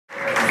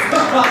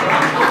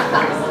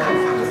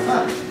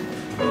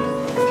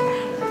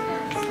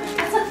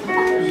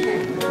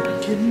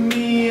Give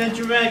me a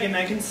dragon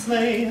I can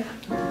slay.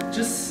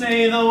 Just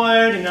say the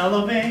word and I'll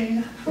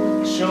obey.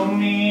 Show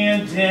me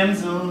a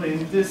damsel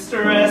in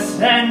distress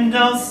and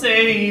I'll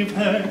save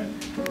her.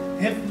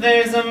 If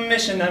there's a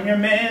mission, I'm your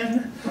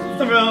man.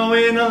 Throw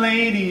in a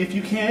lady if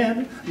you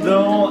can.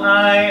 Though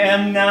I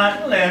am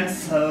not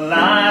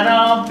Lancelot,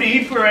 I'll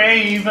be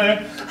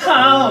braver.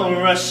 I'll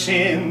rush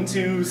in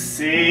to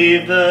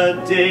save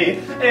the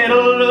day.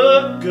 It'll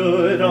look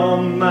good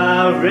on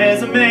my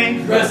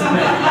resume.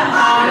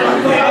 I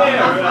don't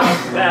care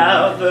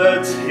about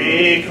the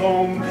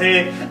take-home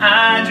pay.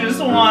 I just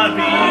wanna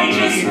be.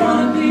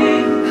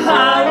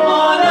 I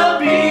wanna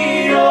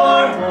be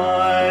your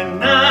one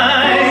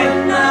night.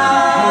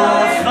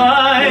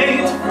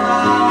 Fight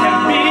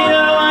and be a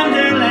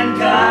Wonderland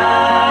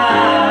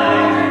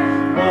guy.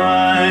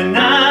 One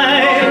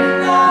night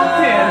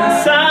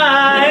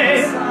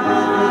inside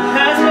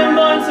has been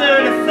born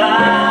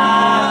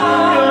certified.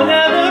 You'll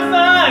never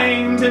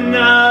find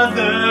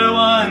another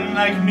one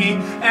like me.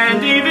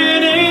 And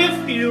even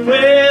if you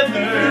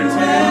ever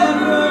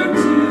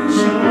do,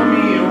 show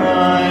me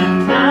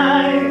one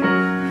night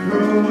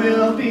who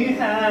will be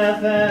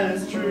half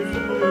as true.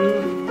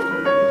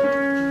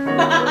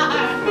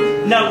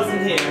 Now listen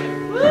here,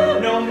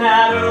 no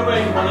matter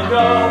where you wanna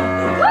go,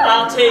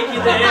 I'll take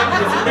you there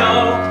because you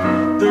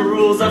know the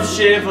rules of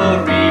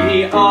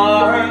chivalry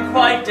aren't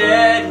quite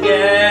dead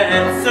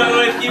yet. So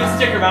if you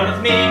stick around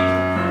with me,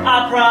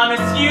 I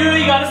promise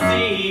you're gonna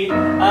see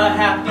a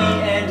happy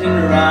end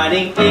in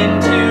riding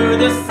into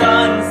the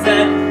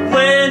sunset.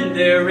 When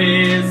there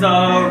is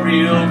a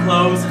real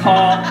close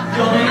call,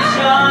 you'll be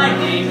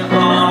shining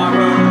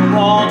armor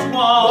wall to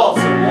wall,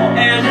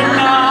 and a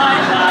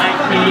night like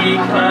me,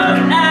 'cause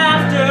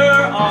after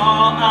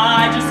all,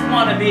 I just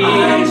wanna be,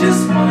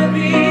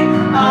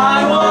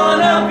 I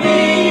wanna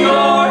be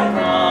your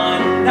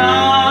one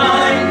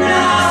night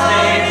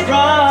stage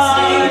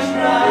ride.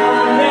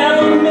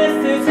 Never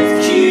misses his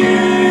cue.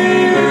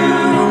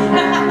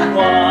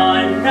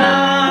 One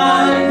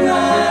night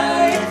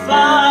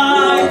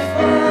fly,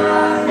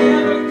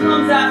 never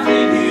comes after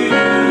you.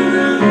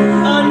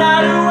 No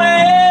matter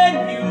when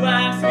you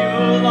ask,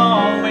 you'll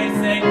always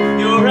say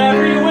your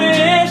every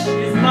wish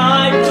is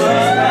my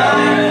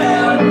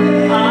command.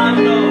 I'm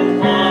the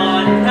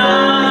one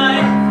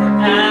night for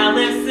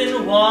Alice in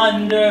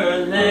Wonderland.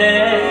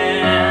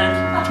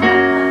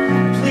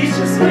 Please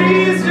just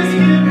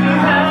give me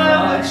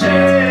half a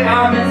chance.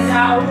 I'm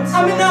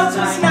in out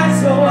tonight,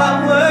 so I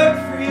work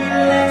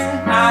freelance.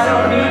 I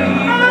don't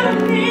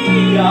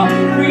need a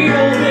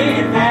real big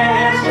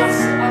man.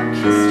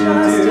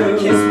 Just a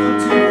kiss will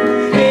do.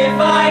 If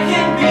I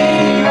can be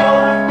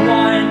your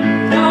one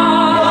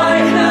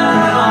night,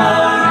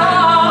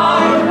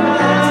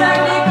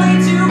 technically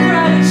too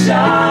bright and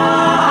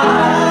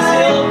shine.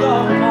 Till the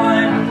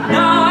one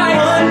night,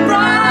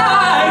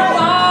 right,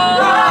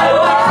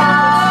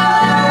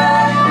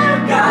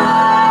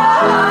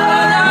 no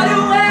matter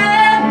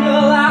when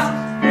you'll ask,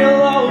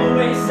 you'll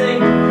always say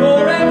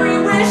your every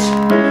wish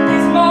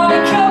is my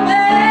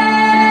command.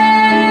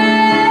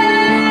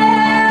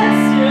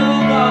 Still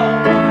the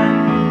one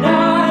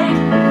night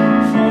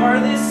for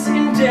this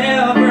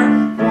endeavor.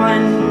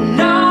 One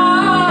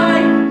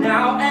night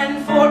now and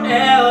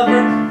forever.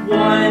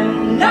 One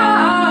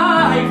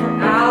night for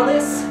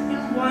Alice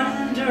in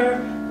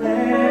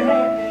Wonderland.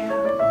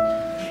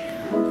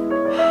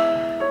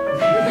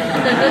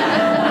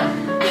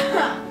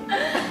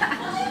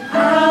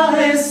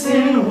 Alice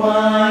in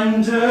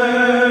Wonderland.